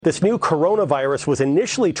This new coronavirus was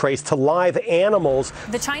initially traced to live animals.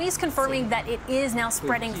 The Chinese confirming that it is now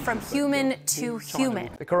spreading from human to human.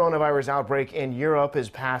 The coronavirus outbreak in Europe has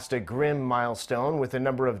passed a grim milestone, with the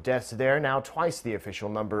number of deaths there now twice the official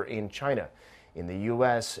number in China. In the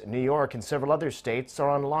U.S., New York and several other states are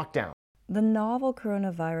on lockdown. The novel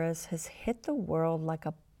coronavirus has hit the world like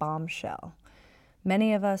a bombshell.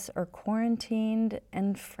 Many of us are quarantined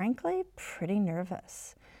and, frankly, pretty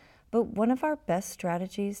nervous. But one of our best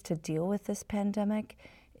strategies to deal with this pandemic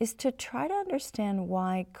is to try to understand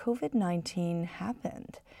why COVID-19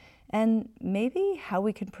 happened and maybe how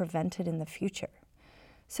we can prevent it in the future.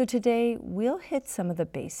 So today we'll hit some of the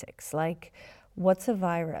basics, like what's a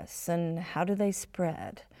virus and how do they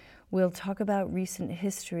spread? We'll talk about recent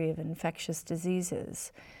history of infectious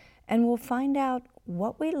diseases, and we'll find out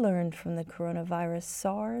what we learned from the coronavirus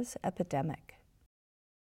SARS epidemic.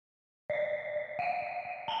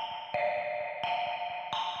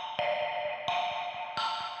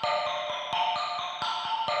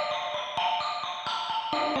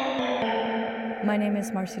 My name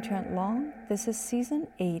is Marcy Trent Long. This is Season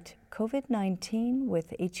 8, COVID-19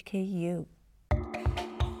 with HKU.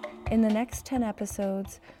 In the next 10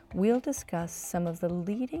 episodes, we'll discuss some of the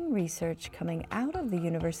leading research coming out of the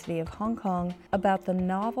University of Hong Kong about the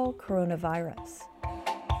novel coronavirus.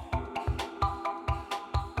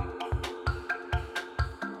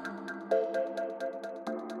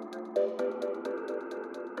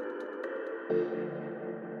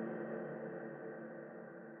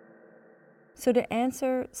 So to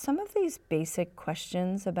answer some of these basic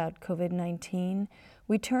questions about COVID-19,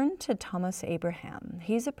 we turn to Thomas Abraham.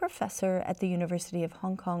 He's a professor at the University of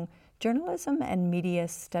Hong Kong Journalism and Media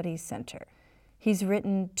Studies Center. He's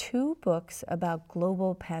written 2 books about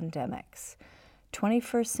global pandemics.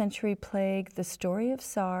 21st Century Plague, The Story of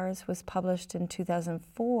SARS was published in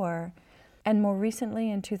 2004, and more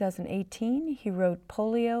recently in 2018, he wrote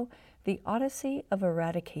Polio, The Odyssey of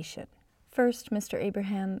Eradication. First, Mr.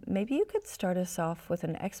 Abraham, maybe you could start us off with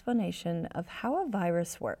an explanation of how a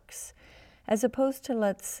virus works, as opposed to,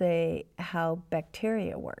 let's say, how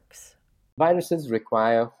bacteria works. Viruses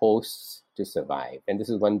require hosts to survive, and this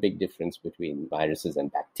is one big difference between viruses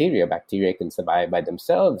and bacteria. Bacteria can survive by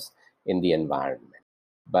themselves in the environment,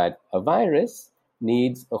 but a virus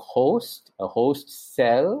needs a host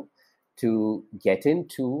cell to get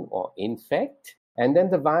into or infect. And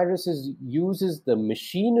then the virus uses the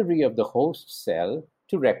machinery of the host cell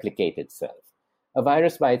to replicate itself. A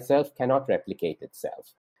virus by itself cannot replicate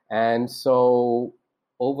itself. And so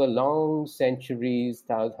over long centuries,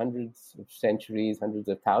 hundreds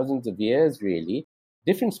of thousands of years really,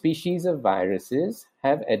 different species of viruses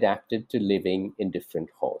have adapted to living in different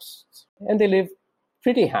hosts. And they live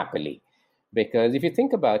pretty happily, because if you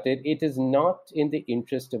think about it, it is not in the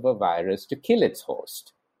interest of a virus to kill its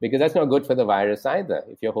host, because that's not good for the virus either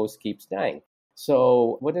if your host keeps dying.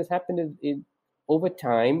 So what has happened is over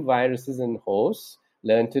time, viruses and hosts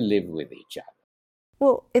learn to live with each other.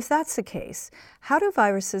 Well, if that's the case, how do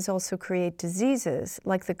viruses also create diseases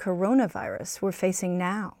like the coronavirus we're facing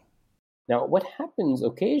now? Now, what happens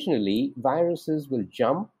occasionally, viruses will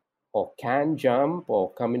jump or can jump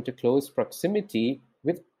or come into close proximity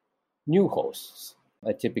with new hosts.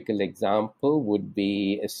 A typical example would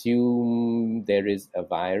be, assume there is a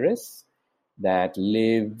virus that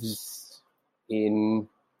lives in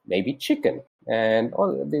maybe chicken, and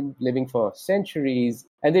they've been living for centuries,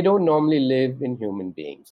 and they don't normally live in human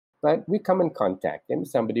beings. But we come in contact, and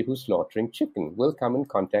somebody who's slaughtering chicken will come in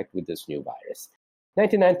contact with this new virus.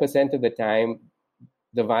 99% of the time,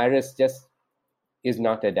 the virus just is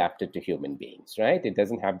not adapted to human beings, right? It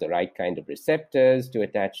doesn't have the right kind of receptors to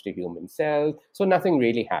attach to human cells, so nothing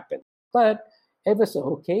really happens. But ever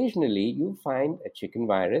so occasionally, you find a chicken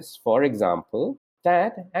virus, for example,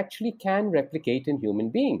 that actually can replicate in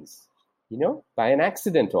human beings, by an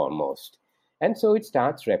accident almost. And so it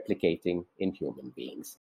starts replicating in human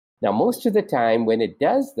beings. Now, most of the time when it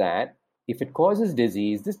does that, if it causes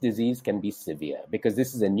disease, this disease can be severe, because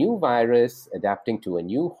this is a new virus adapting to a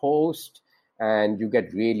new host, and you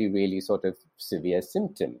get really, really sort of severe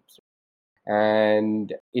symptoms.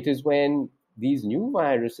 And it is when these new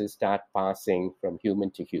viruses start passing from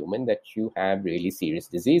human to human that you have really serious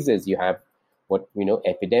diseases. You have what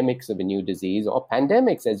epidemics of a new disease, or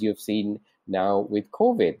pandemics, as you've seen now with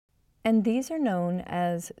COVID. And these are known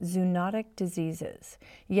as zoonotic diseases.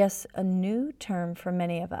 Yes, a new term for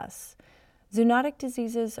many of us. Zoonotic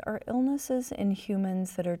diseases are illnesses in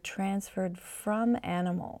humans that are transferred from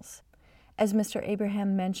animals. As Mr.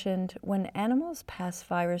 Abraham mentioned, when animals pass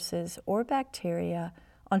viruses or bacteria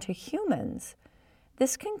onto humans,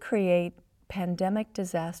 this can create pandemic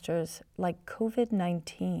disasters like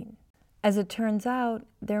COVID-19. As it turns out,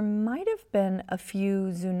 there might have been a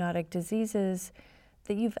few zoonotic diseases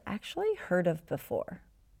that you've actually heard of before.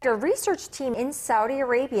 A research team in Saudi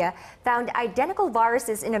Arabia found identical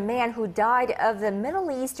viruses in a man who died of the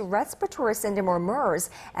Middle East respiratory syndrome, or MERS,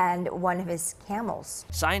 and one of his camels.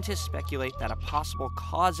 Scientists speculate that a possible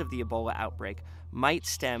cause of the Ebola outbreak might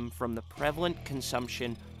stem from the prevalent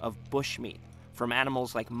consumption of bushmeat from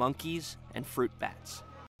animals like monkeys and fruit bats.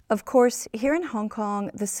 Of course, here in Hong Kong,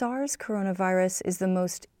 the SARS coronavirus is the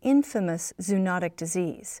most infamous zoonotic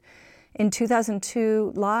disease. In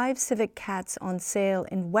 2002, live civet cats on sale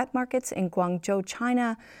in wet markets in Guangzhou,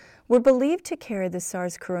 China, were believed to carry the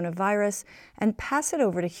SARS coronavirus and pass it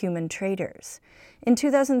over to human traders. In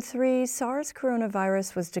 2003, SARS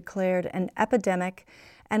coronavirus was declared an epidemic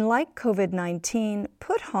and, like COVID-19,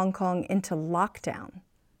 put Hong Kong into lockdown.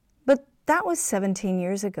 But that was 17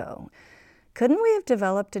 years ago. Couldn't we have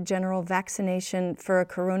developed a general vaccination for a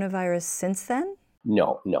coronavirus since then?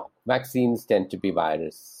 No. Vaccines tend to be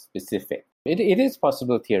virus specific. It is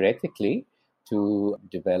possible theoretically to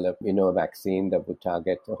develop, a vaccine that would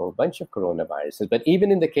target a whole bunch of coronaviruses. But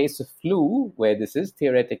even in the case of flu, where this is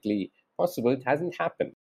theoretically possible, it hasn't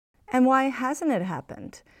happened. And why hasn't it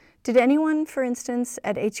happened? Did anyone, for instance,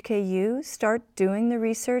 at HKU start doing the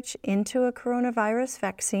research into a coronavirus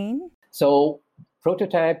vaccine? So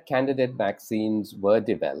prototype candidate vaccines were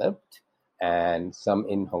developed, and some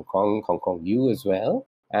in Hong Kong U as well.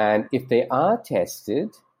 And if they are tested,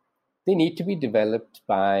 they need to be developed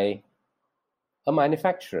by a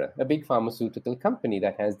manufacturer, a big pharmaceutical company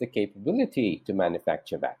that has the capability to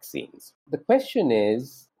manufacture vaccines. The question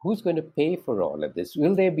is, who's going to pay for all of this?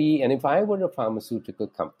 Will there be, and if I were a pharmaceutical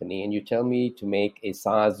company and you tell me to make a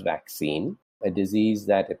SARS vaccine, a disease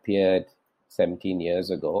that appeared 17 years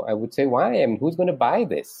ago, I would say, why? I mean, who's going to buy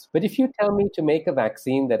this? But if you tell me to make a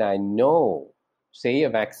vaccine that I know, say a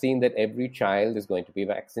vaccine that every child is going to be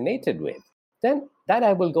vaccinated with, then that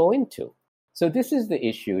I will go into. So this is the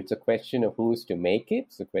issue. It's a question of who's to make it.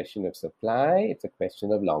 It's a question of supply. It's a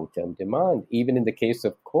question of long-term demand. Even in the case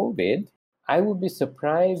of COVID, I would be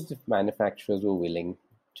surprised if manufacturers were willing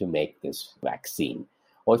to make this vaccine.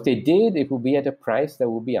 Or if they did, it would be at a price that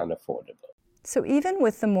would be unaffordable. So even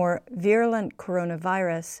with the more virulent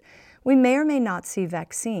coronavirus, we may or may not see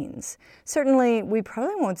vaccines. Certainly, we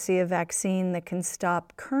probably won't see a vaccine that can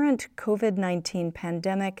stop current COVID-19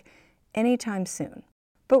 pandemic anytime soon.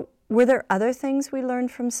 But were there other things we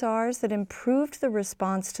learned from SARS that improved the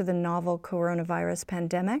response to the novel coronavirus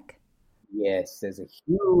pandemic? Yes, there's a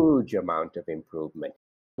huge amount of improvement.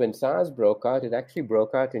 When SARS broke out, it actually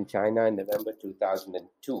broke out in China in November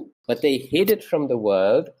 2002. But they hid it from the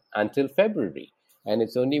world until February. And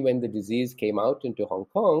it's only when the disease came out into Hong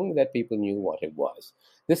Kong that people knew what it was.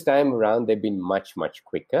 This time around, they've been much, much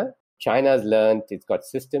quicker. China's learned, it's got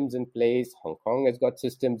systems in place. Hong Kong has got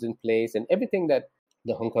systems in place. And everything that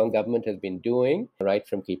the Hong Kong government has been doing, right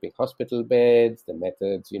from keeping hospital beds, the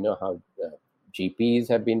methods, how GPs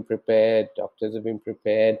have been prepared, doctors have been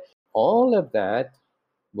prepared, all of that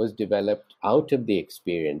was developed out of the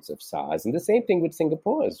experience of SARS. And the same thing with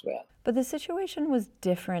Singapore as well. But the situation was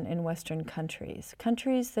different in Western countries,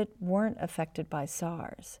 countries that weren't affected by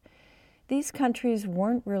SARS. These countries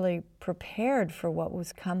weren't really prepared for what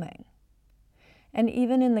was coming. And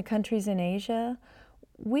even in the countries in Asia,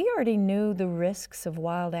 we already knew the risks of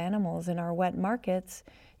wild animals in our wet markets,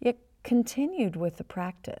 yet continued with the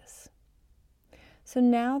practice. So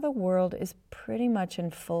now the world is pretty much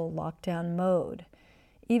in full lockdown mode.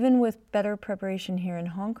 Even with better preparation here in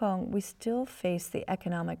Hong Kong, we still face the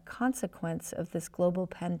economic consequence of this global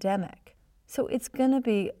pandemic. So it's going to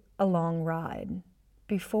be a long ride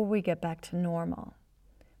before we get back to normal.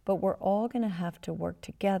 But we're all going to have to work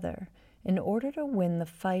together in order to win the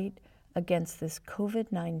fight against this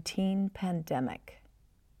COVID-19 pandemic.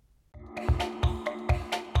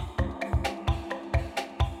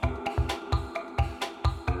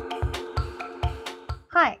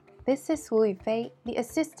 Hi, this is Wu Yufei, the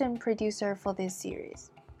assistant producer for this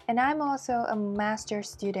series, and I'm also a master's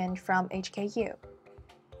student from HKU.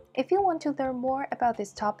 If you want to learn more about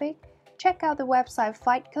this topic, check out the website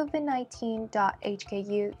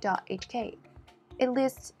fightcovid19.hku.hk. It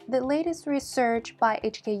lists the latest research by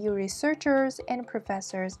HKU researchers and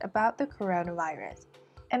professors about the coronavirus.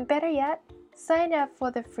 And better yet, sign up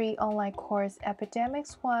for the free online course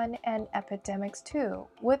Epidemics 1 and Epidemics 2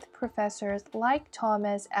 with professors like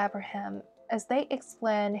Thomas Abraham as they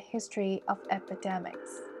explain history of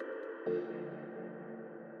epidemics.